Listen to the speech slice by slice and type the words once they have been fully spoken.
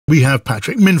We have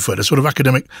Patrick Minford, a sort of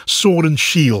academic sword and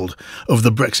shield of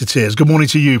the Brexiteers. Good morning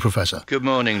to you, Professor. Good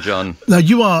morning, John. Now,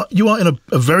 you are in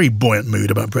a very buoyant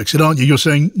mood about Brexit, aren't you? You're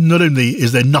saying not only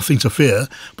is there nothing to fear,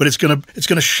 but it's going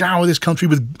to shower this country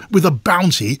with a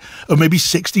bounty of maybe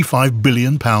 £65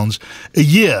 billion a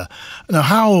year. Now,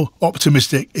 how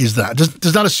optimistic is that?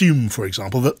 Does that assume, for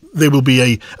example, that there will be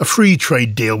a free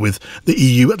trade deal with the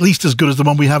EU, at least as good as the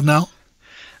one we have now?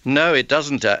 No, it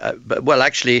doesn't. Well,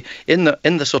 actually, in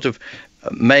the sort of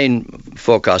main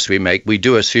forecast we make, we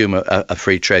do assume a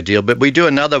free trade deal, but we do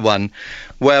another one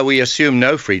where we assume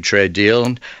no free trade deal.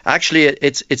 And actually,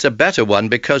 it's a better one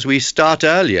because we start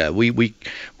earlier. We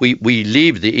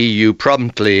leave the EU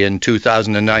promptly in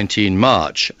 2019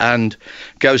 March and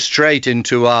go straight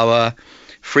into our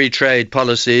free trade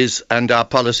policies and our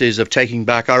policies of taking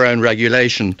back our own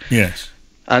regulation. Yes.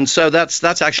 And so that's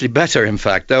actually better, in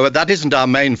fact, though that isn't our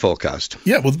main forecast.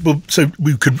 Yeah, well, so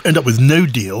we could end up with no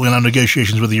deal in our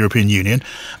negotiations with the European Union,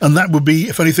 and that would be,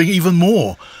 if anything, even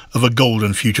more of a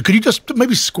golden future. Could you just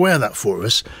maybe square that for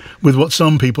us with what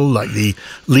some people, like the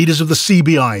leaders of the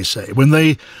CBI, say when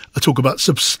they talk about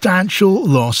substantial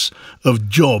loss of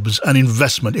jobs and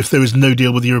investment if there is no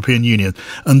deal with the European Union?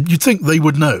 And you'd think they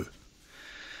would know.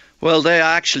 Well, they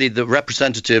are actually the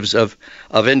representatives of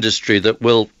industry that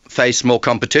will face more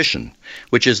competition,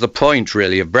 which is the point,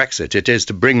 really, of Brexit. It is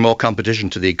to bring more competition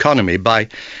to the economy by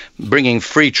bringing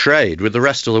free trade with the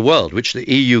rest of the world, which the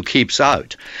EU keeps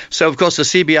out. So, of course, the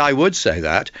CBI would say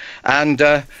that, and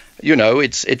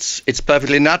it's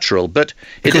perfectly natural, but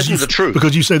it isn't the truth.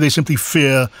 Because you say they simply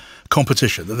fear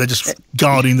competition, that they're just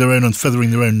guarding their own and feathering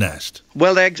their own nest.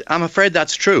 Well, I'm afraid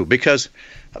that's true, because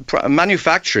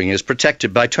manufacturing is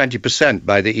protected by 20%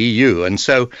 by the EU, and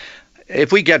so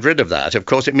if we get rid of that, of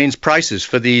course, it means prices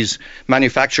for these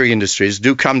manufacturing industries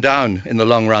do come down in the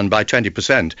long run by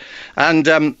 20%.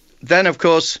 And then, of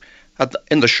course,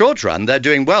 in the short run, they're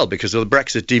doing well because of the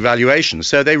Brexit devaluation.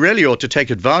 So they really ought to take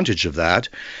advantage of that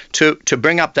to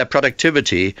bring up their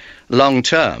productivity long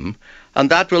term. And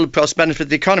that will, of course, benefit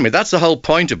the economy. That's the whole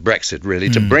point of Brexit, really,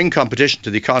 to bring competition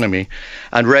to the economy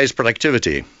and raise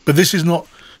productivity. But this is not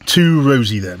too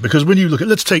rosy then, because when you look at,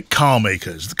 let's take car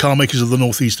makers, the car makers of the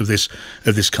northeast of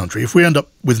this country. If we end up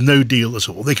with no deal at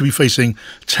all, they could be facing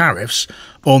tariffs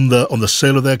on the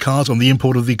sale of their cars, on the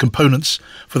import of the components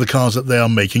for the cars that they are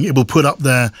making. It will put up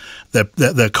their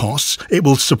costs. It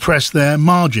will suppress their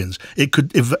margins. It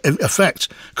could affect,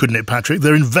 couldn't it, Patrick,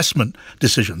 their investment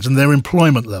decisions and their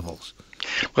employment levels.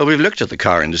 Well, we've looked at the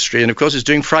car industry, and of course it's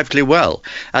doing frightfully well.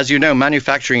 As you know,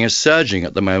 manufacturing is surging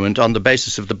at the moment on the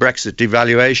basis of the Brexit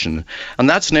devaluation, and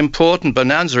that's an important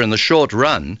bonanza in the short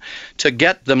run to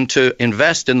get them to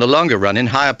invest in the longer run in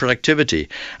higher productivity.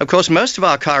 Of course, most of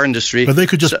our car industry... But they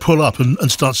could just pull up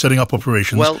and start setting up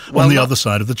operations on the other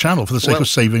side of the channel for the sake of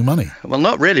saving money. Well,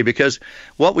 not really, because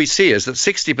what we see is that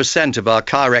 60% of our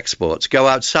car exports go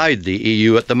outside the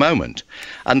EU at the moment,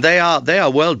 and they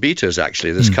are world beaters,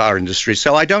 actually, this car industry.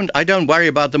 So I don't worry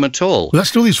about them at all. Well, that's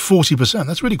still these 40%.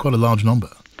 That's really quite a large number.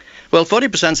 Well,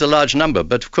 40% is a large number,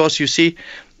 but of course, you see,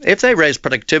 if they raise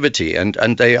productivity, and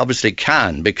they obviously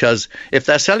can, because if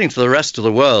they're selling to the rest of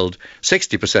the world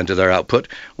 60% of their output,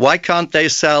 why can't they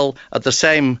sell at the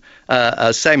same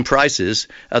prices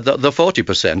the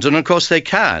 40%? And of course they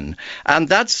can. And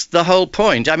that's the whole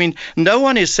point. I mean, no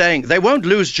one is saying they won't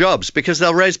lose jobs because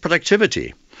they'll raise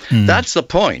productivity. That's the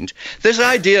point. This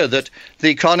idea that the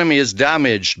economy is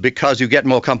damaged because you get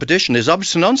more competition is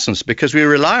obvious nonsense, because we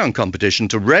rely on competition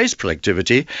to raise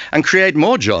productivity and create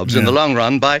more jobs in the long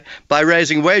run by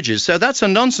raising wages. So that's a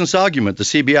nonsense argument the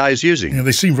CBI is using. Yeah,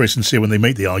 they seem very sincere when they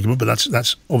make the argument, but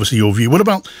that's obviously your view. What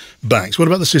about banks? What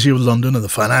about the City of London and the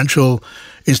financial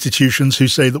institutions who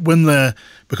say that when they're,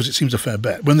 because it seems a fair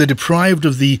bet, when they're deprived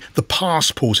of the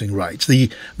passporting rights,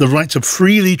 the right to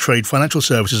freely trade financial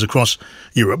services across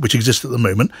Europe, which exists at the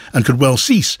moment and could well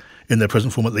cease in their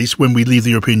present form at least when we leave the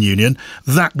European Union,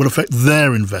 that will affect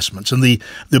their investments and the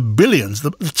billions,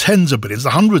 the tens of billions, the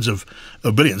hundreds of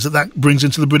billions that brings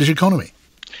into the British economy.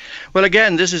 Well,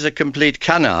 again, this is a complete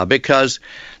canard, because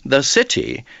the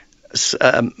city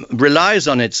relies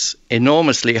on its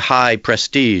enormously high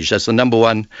prestige as the number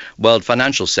one world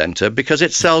financial center because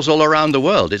it sells all around the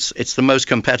world. It's the most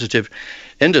competitive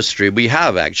industry we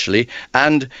have, actually,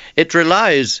 and it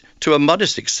relies to a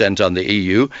modest extent on the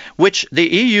EU, which the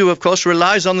EU, of course,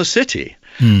 relies on the city.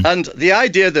 And the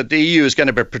idea that the EU is going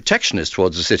to be protectionist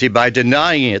towards the city by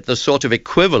denying it the sort of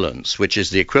equivalence, which is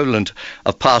the equivalent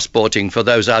of passporting for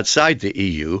those outside the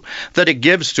EU, that it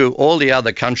gives to all the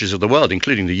other countries of the world,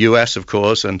 including the US, of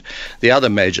course, and the other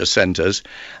major centres,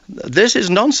 this is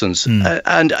nonsense.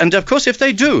 And of course, if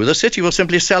they do, the city will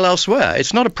simply sell elsewhere.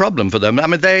 It's not a problem for them. I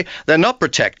mean, they're not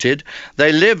protected.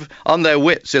 They live on their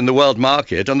wits in the world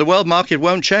market, and the world market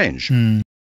won't change.